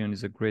my opinion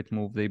is a great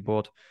move, they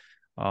bought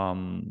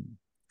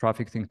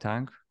Traffic Think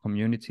Tank,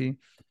 Community.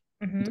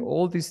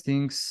 All these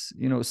things,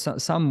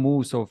 some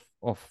moves of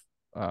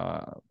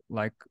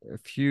like a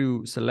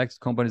few select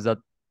companies that,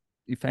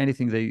 if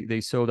anything,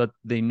 they saw that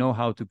they know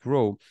how to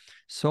grow,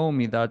 saw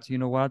me that,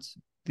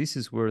 this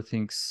is where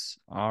things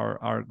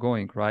are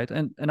going, right?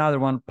 And another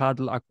one,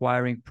 Paddle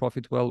acquiring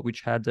Profitwell,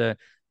 which had a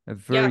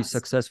very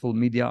successful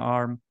media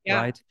arm,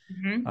 right?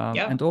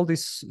 And all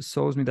this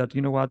shows me that,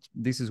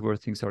 this is where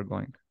things are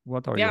going.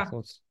 What are your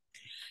thoughts?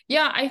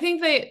 Yeah, I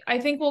think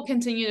we'll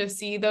continue to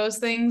see those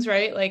things,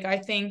 right? Like, I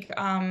think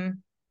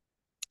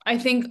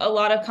a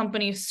lot of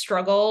companies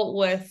struggle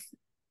with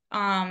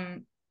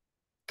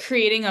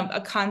creating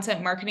a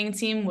content marketing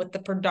team with the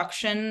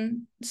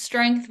production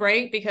strength,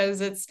 right?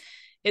 Because it's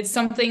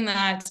something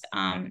that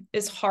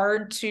is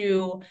hard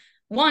to,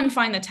 one,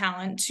 find the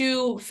talent,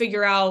 two,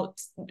 figure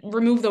out,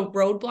 remove the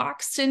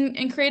roadblocks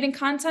in creating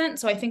content.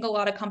 So I think a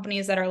lot of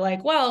companies that are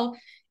like, well,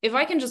 if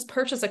I can just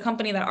purchase a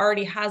company that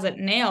already has it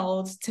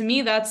nailed, to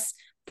me, that's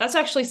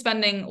actually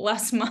spending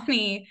less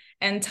money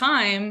and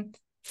time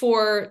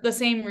for the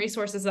same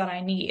resources that I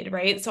need,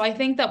 right? So I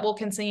think that we'll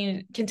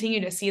continue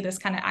to see this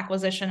kind of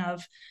acquisition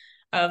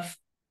of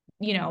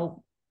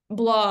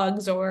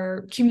blogs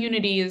or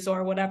communities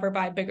or whatever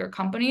by bigger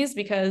companies,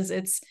 because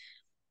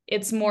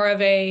it's more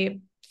of a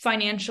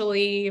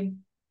financially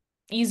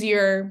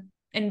easier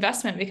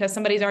investment because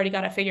somebody's already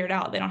got it figured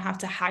out. They don't have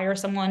to hire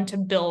someone to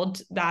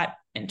build that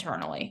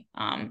internally.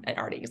 It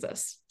already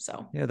exists.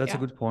 So yeah, that's a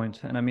good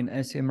point. And I mean,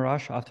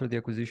 SEMrush, after the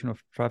acquisition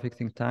of Traffic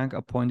Think Tank,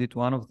 appointed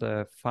one of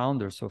the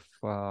founders of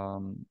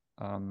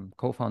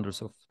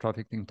co-founders of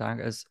Traffic Think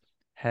Tank as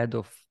head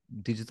of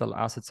digital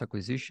assets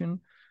acquisition.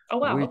 Oh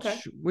wow!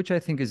 Which I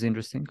think is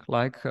interesting.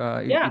 Like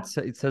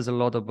it says a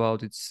lot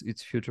about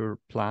its future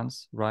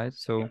plans, right?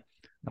 So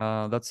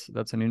that's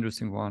an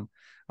interesting one.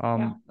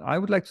 I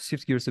would like to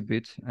shift gears a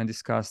bit and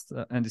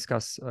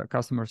discuss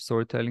customer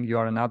storytelling. You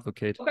are an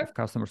advocate of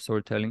customer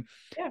storytelling.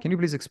 Can you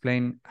please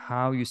explain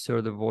how you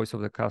serve the voice of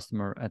the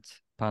customer at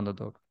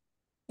PandaDoc?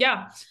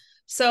 Yeah.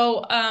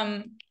 So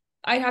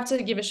I have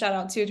to give a shout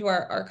out to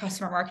our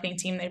customer marketing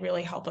team. They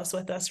really help us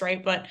with this,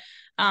 right? But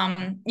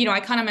I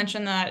kind of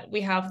mentioned that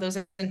we have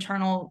an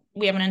internal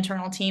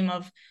team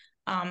of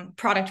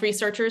product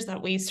researchers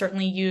that we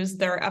certainly use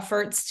their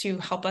efforts to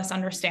help us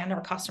understand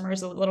our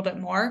customers a little bit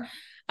more.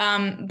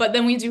 But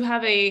then we do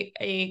have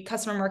a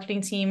customer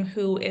marketing team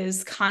who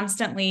is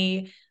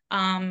constantly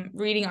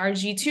reading our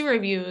G2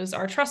 reviews,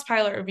 our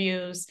Trustpilot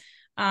reviews,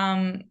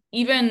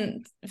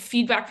 even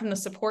feedback from the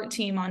support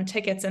team on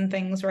tickets and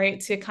things, right?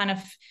 To kind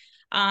of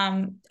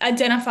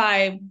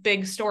identify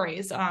big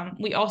stories.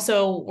 We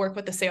also work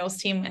with the sales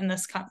team in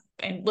this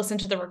and listen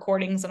to the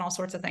recordings and all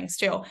sorts of things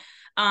too,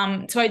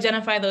 to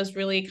identify those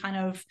really kind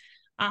of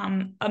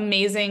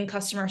amazing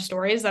customer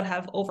stories that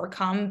have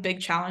overcome big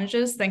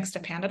challenges thanks to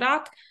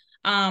PandaDoc.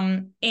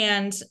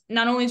 And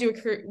not only do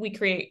we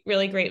create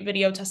really great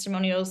video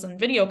testimonials and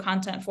video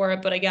content for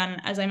it, but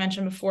again, as I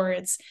mentioned before,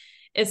 it's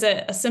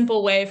a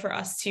simple way for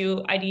us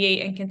to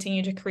ideate and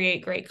continue to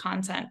create great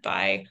content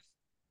by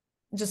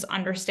just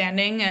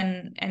understanding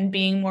and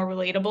being more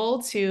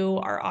relatable to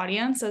our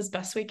audience as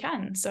best we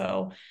can.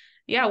 So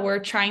yeah, we're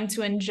trying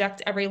to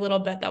inject every little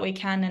bit that we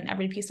can in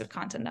every piece of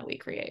content that we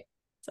create.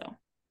 So,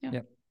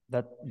 yeah,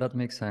 that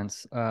makes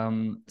sense.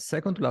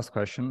 Second to last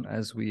question,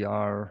 as we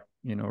are,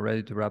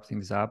 ready to wrap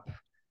things up.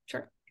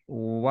 Sure.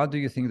 What do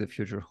you think the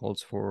future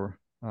holds for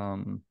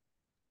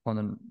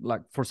content,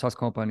 like for SaaS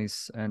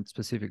companies, and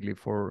specifically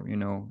for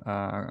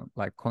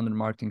like content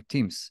marketing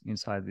teams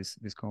inside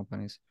these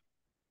companies?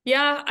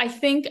 Yeah, I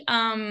think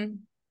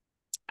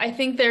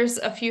there's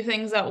a few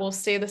things that will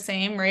stay the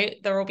same, right?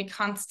 There will be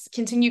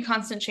continued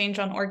constant change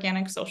on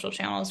organic social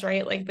channels,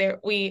 right? Like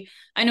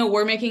I know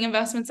we're making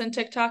investments in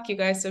TikTok. You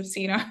guys have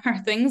seen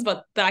our things,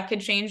 but that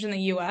could change in the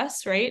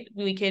US, right?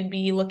 We could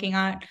be looking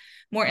at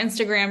more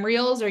Instagram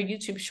Reels or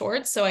YouTube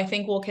Shorts. So I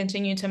think we'll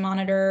continue to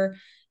monitor,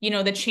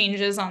 the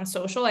changes on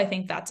social. I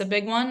think that's a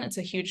big one. It's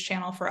a huge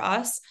channel for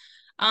us.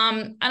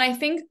 And I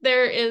think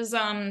there's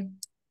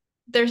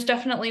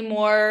definitely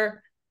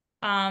more.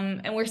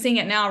 And we're seeing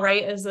it now,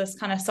 right, as this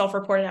kind of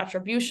self-reported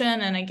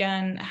attribution. And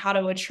again, how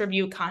to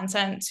attribute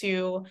content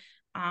to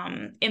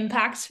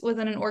impact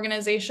within an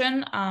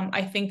organization.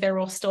 I think there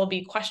will still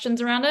be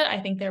questions around it.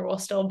 I think there will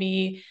still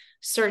be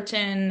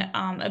certain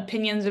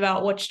opinions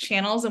about which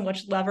channels and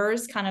which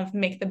levers kind of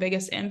make the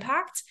biggest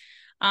impact.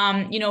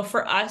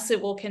 For us,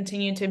 it will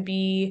continue to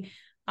be,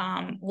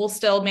 we'll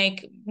still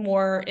make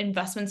more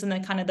investments in the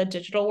kind of the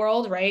digital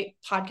world, right?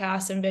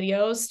 Podcasts and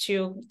videos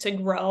to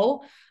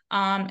grow.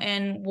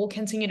 And we'll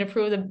continue to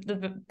prove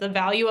the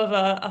value of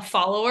a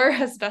follower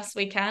as best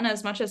we can,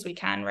 as much as we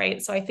can,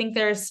 right? So I think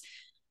there's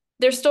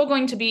still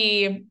going to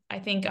be, I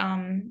think,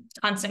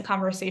 constant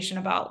conversation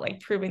about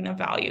like proving the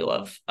value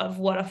of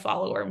what a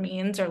follower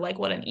means, or like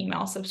what an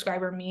email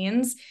subscriber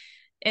means,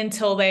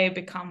 until they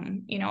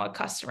become, a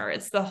customer.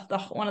 It's the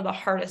one of the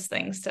hardest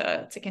things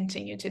to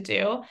continue to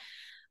do.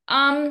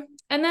 And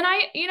then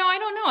I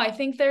don't know. I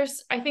think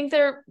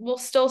we'll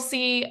still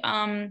see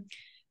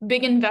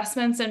big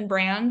investments in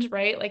brand,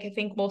 right? Like I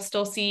think we'll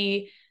still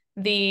see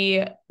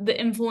the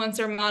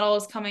influencer model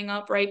is coming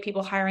up, right?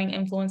 People hiring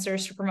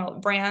influencers to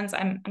promote brands.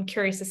 I'm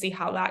curious to see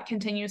how that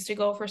continues to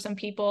go for some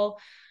people.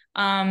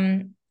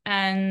 Yeah,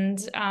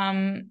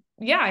 I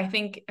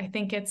think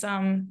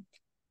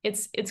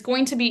it's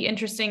going to be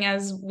interesting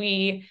as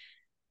we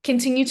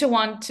continue to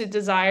want to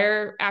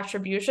desire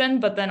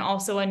attribution, but then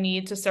also a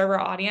need to serve our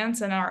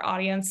audience. And our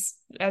audience,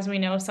 as we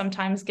know,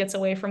 sometimes gets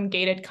away from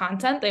gated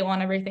content. They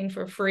want everything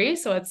for free.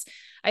 So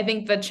I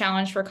think the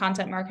challenge for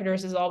content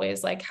marketers is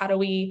always like, how do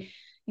we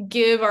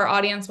give our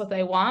audience what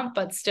they want,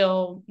 but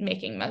still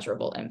making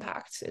measurable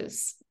impact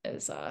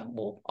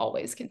will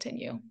always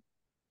continue.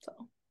 So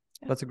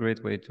yeah. That's a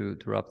great way to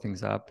wrap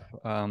things up.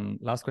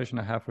 Last question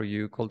I have for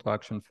you, call to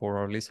action for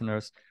our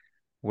listeners.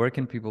 Where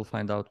can people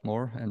find out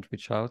more and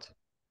reach out?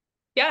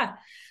 Yeah.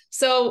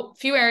 So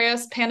few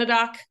areas,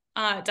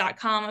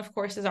 PandaDoc.com, of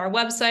course, is our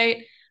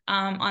website.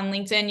 On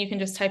LinkedIn, you can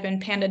just type in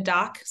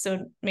PandaDoc.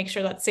 So make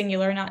sure that's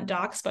singular, not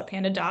docs, but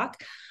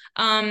PandaDoc.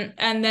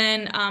 And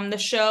then the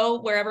show,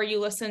 wherever you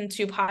listen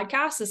to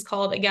podcasts, is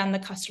called, again, the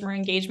Customer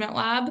Engagement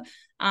Lab.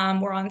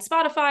 We're on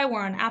Spotify,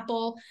 we're on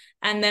Apple.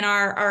 And then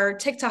our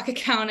TikTok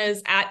account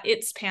is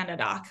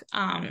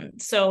 @itspandadoc.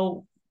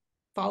 So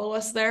follow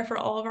us there for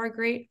all of our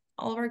great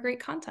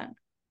content.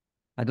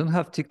 I don't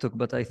have TikTok,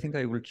 but I think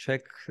I will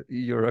check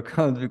your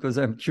account because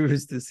I'm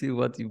curious to see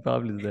what you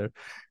publish there.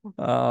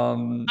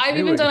 I've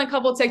even done a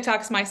couple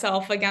TikToks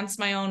myself against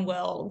my own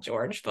will,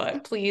 George,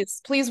 but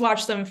please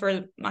watch them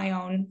for my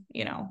own,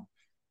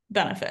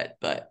 benefit.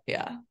 But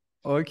yeah.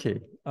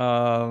 Okay.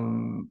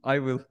 I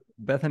will.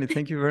 Bethany,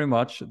 thank you very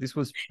much.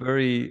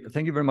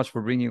 Thank you very much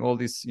for bringing all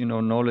this,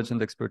 knowledge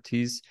and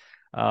expertise,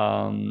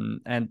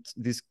 and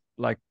this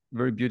like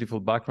very beautiful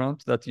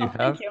background that you have.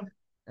 Thank you.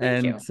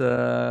 And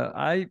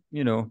I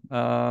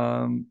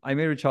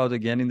may reach out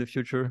again in the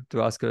future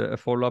to ask a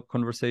follow-up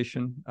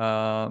conversation.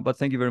 But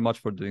thank you very much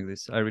for doing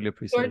this. I really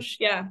appreciate it.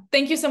 Yeah.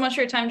 Thank you so much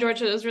for your time,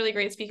 George. It was really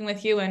great speaking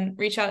with you, and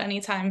reach out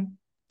anytime.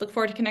 Look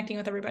forward to connecting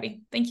with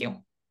everybody. Thank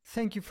you.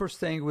 Thank you for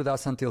staying with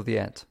us until the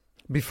end.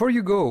 Before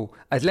you go,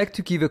 I'd like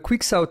to give a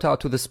quick shout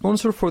out to the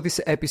sponsor for this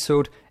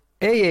episode,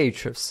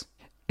 Ahrefs.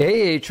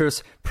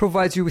 Ahrefs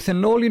provides you with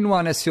an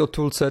all-in-one SEO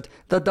toolset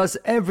that does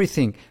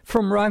everything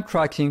from rank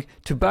tracking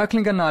to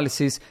backlink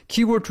analysis,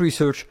 keyword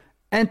research,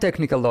 and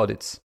technical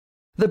audits.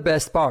 The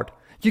best part,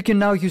 you can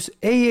now use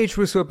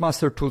Ahrefs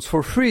Webmaster Tools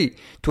for free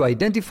to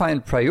identify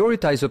and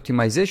prioritize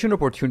optimization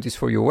opportunities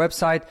for your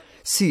website,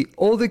 see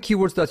all the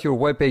keywords that your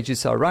web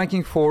pages are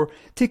ranking for,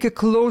 take a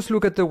close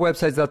look at the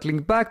websites that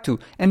link back to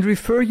and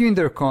refer you in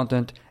their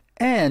content,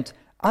 and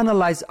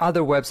analyze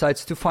other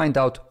websites to find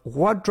out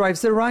what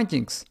drives their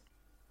rankings.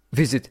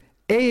 Visit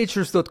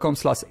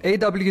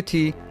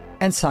ahrefs.com/AWT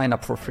and sign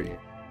up for free.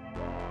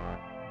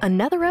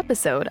 Another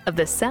episode of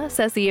the SaaS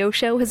SEO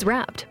Show has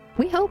wrapped.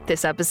 We hope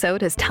this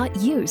episode has taught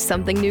you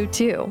something new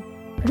too.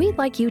 We'd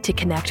like you to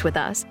connect with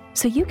us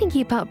so you can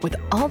keep up with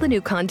all the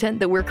new content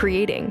that we're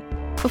creating.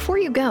 Before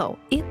you go,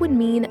 it would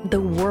mean the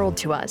world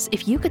to us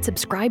if you could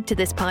subscribe to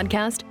this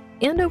podcast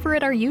and over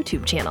at our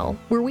YouTube channel,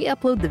 where we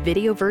upload the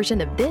video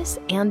version of this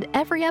and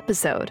every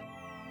episode.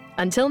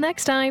 Until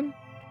next time.